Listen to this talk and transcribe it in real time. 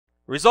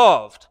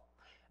Resolved,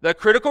 that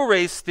critical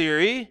race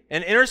theory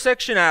and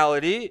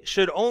intersectionality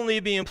should only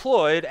be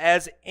employed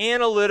as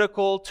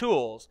analytical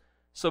tools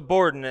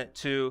subordinate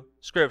to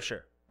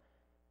Scripture.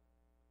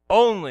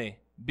 Only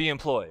be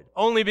employed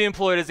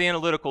as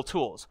analytical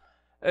tools.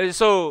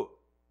 So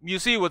you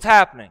see what's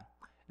happening.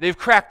 They've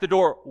cracked the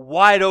door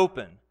wide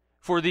open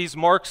for these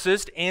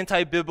Marxist,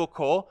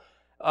 anti-biblical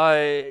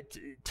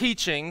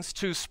teachings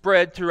to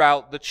spread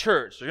throughout the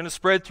church. They're going to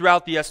spread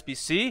throughout the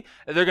SBC.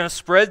 They're going to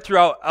spread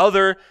throughout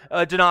other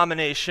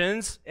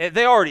denominations.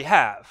 They already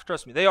have.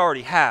 Trust me, they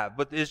already have.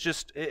 But it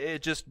just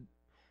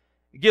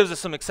gives us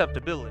some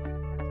acceptability.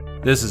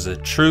 This is a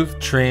Truth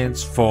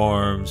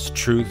Transforms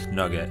Truth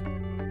Nugget.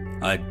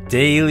 A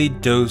daily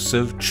dose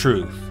of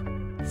truth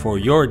for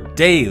your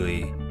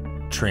daily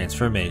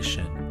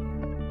transformation.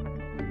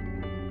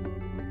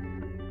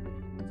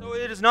 So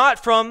it is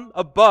not from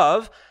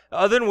above.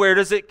 Then where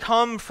does it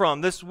come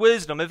from, this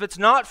wisdom? If it's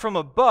not from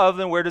above,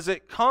 then where does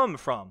it come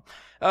from?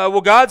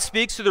 Well, God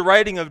speaks through the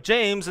writing of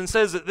James and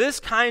says that this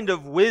kind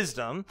of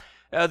wisdom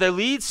that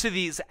leads to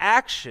these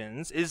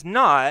actions is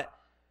not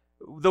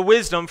the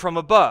wisdom from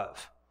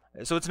above.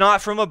 So it's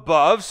not from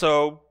above,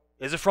 so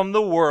is it from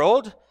the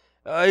world?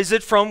 Is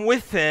it from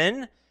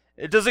within?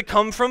 Does it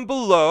come from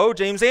below?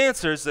 James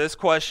answers this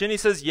question. He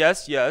says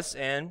yes, yes,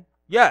 and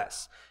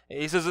yes.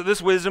 He says that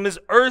this wisdom is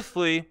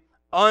earthly,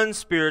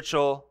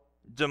 unspiritual,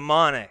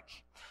 demonic.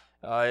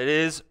 It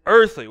is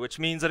earthly, which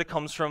means that it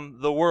comes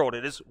from the world.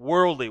 It is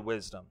worldly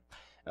wisdom.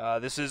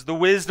 This is the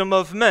wisdom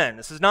of men.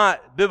 This is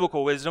not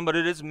biblical wisdom, but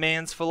it is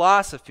man's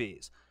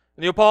philosophies.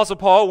 And the Apostle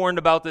Paul warned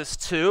about this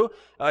too.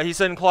 He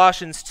said in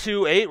Colossians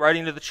 2:8,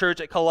 writing to the church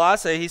at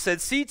Colossae, he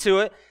said, "See to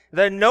it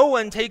that no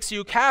one takes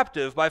you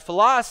captive by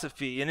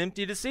philosophy and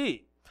empty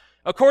deceit,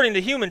 according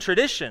to human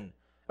tradition,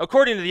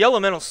 according to the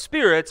elemental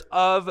spirits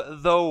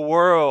of the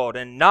world,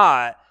 and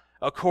not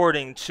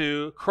according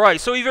to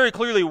Christ." So he very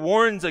clearly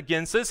warns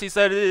against this. He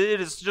said it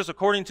is just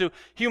according to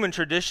human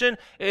tradition.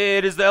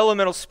 It is the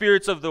elemental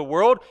spirits of the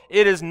world.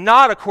 It is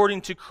not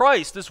according to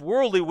Christ. This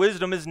worldly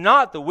wisdom is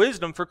not the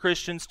wisdom for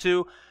Christians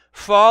to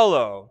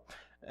follow.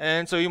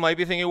 And so you might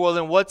be thinking, well,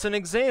 then what's an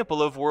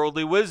example of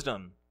worldly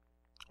wisdom?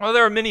 Well,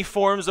 there are many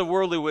forms of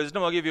worldly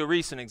wisdom. I'll give you a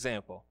recent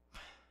example.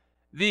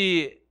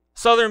 The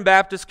Southern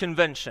Baptist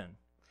Convention,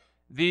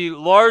 the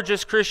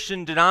largest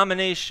Christian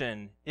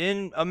denomination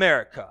in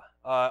America,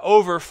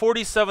 over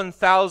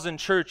 47,000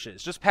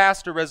 churches, just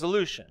passed a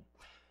resolution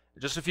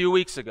just a few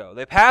weeks ago.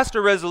 They passed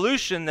a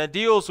resolution that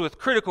deals with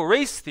critical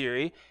race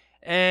theory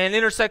and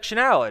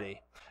intersectionality.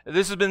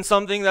 This has been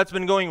something that's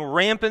been going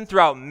rampant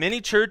throughout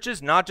many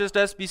churches, not just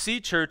SBC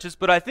churches,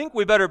 but I think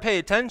we better pay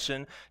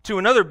attention to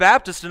another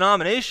Baptist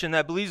denomination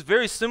that believes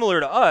very similar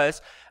to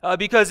us,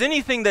 because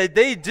anything that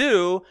they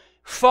do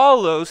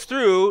follows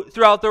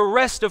throughout the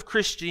rest of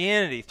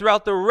Christianity,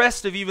 throughout the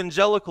rest of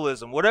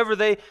evangelicalism. Whatever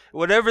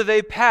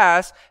they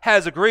pass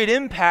has a great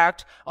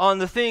impact on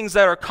the things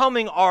that are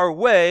coming our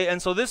way,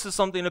 and so this is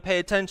something to pay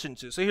attention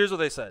to. So here's what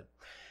they said.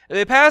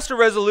 They passed a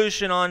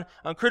resolution on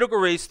critical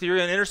race theory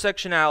and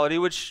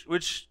intersectionality,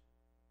 which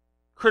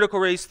critical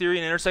race theory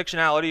and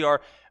intersectionality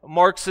are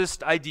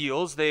Marxist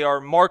ideals. They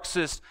are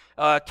Marxist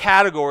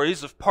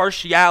categories of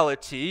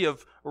partiality,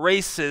 of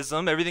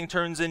racism. Everything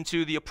turns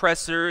into the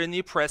oppressor and the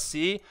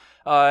oppressee,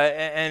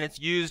 and it's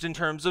used in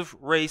terms of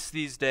race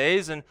these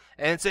days. And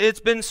it's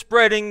been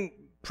spreading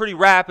pretty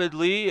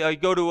rapidly.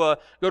 Go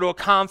to a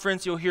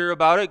conference, you'll hear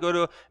about it. Go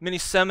to many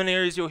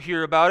seminaries, you'll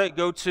hear about it.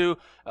 Go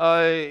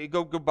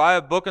buy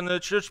a book in the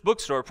church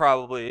bookstore.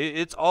 Probably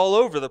it's all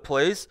over the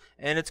place,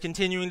 and it's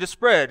continuing to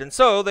spread. And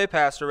so they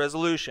passed a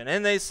resolution,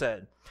 and they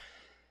said,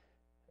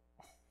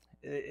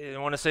 I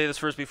want to say this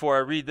first before I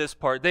read this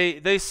part.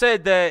 They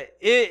said that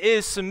it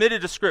is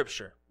submitted to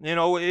Scripture. You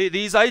know,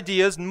 these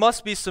ideas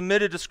must be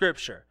submitted to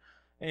Scripture.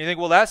 And you think,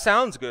 well, that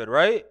sounds good,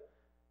 right?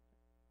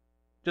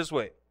 Just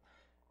wait.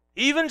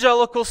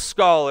 Evangelical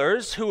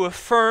scholars who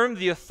affirm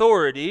the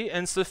authority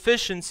and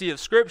sufficiency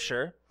of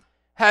Scripture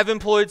have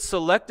employed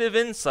selective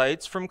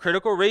insights from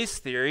critical race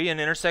theory and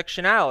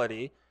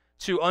intersectionality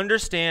to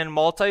understand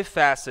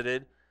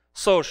multifaceted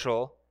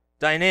social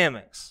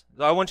dynamics.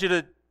 I want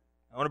to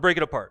break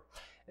it apart.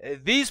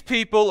 These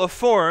people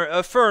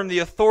affirm the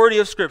authority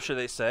of Scripture,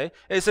 they say.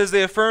 It says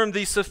they affirm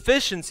the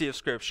sufficiency of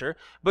Scripture,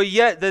 but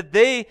yet that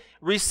they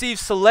receive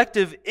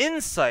selective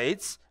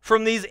insights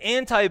from these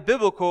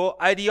anti-biblical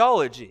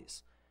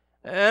ideologies.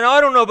 And I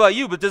don't know about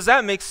you, but does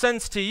that make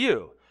sense to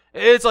you?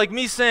 It's like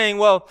me saying,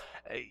 well,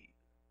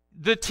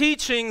 the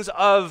teachings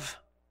of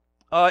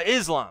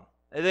Islam,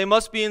 they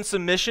must be in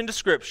submission to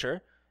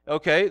Scripture.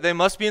 Okay, they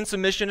must be in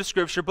submission to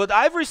Scripture, but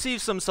I've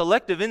received some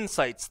selective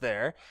insights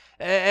there,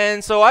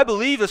 and so I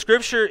believe the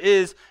Scripture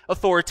is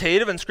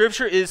authoritative and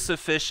Scripture is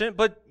sufficient,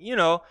 but, you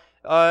know,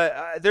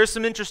 there's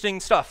some interesting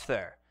stuff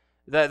there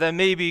that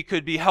maybe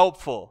could be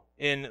helpful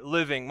in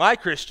living my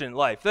Christian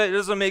life. That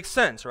doesn't make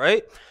sense,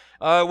 right?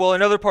 Well,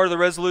 another part of the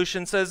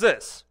resolution says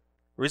this: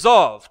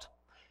 resolved,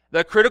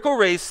 that critical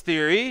race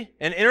theory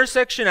and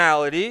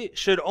intersectionality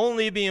should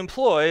only be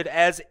employed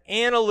as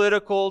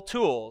analytical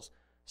tools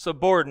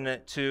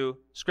subordinate to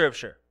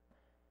Scripture.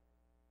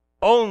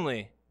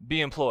 Only be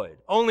employed.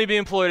 Only be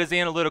employed as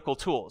analytical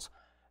tools.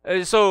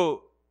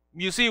 So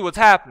you see what's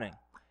happening.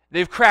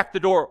 They've cracked the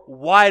door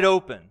wide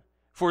open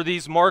for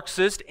these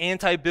Marxist,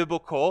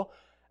 anti-biblical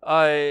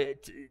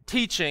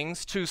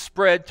teachings to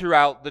spread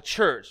throughout the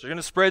church. They're going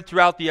to spread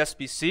throughout the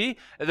SBC.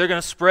 They're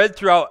going to spread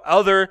throughout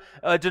other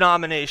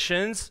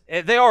denominations.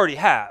 They already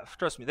have.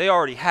 Trust me, they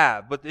already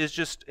have. But it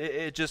just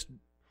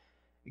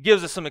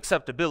gives us some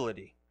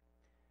acceptability.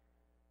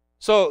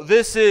 So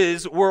this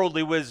is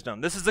worldly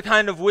wisdom. This is the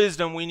kind of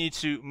wisdom we need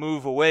to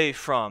move away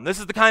from. This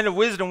is the kind of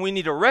wisdom we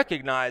need to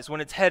recognize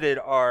when it's headed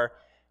our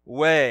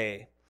way.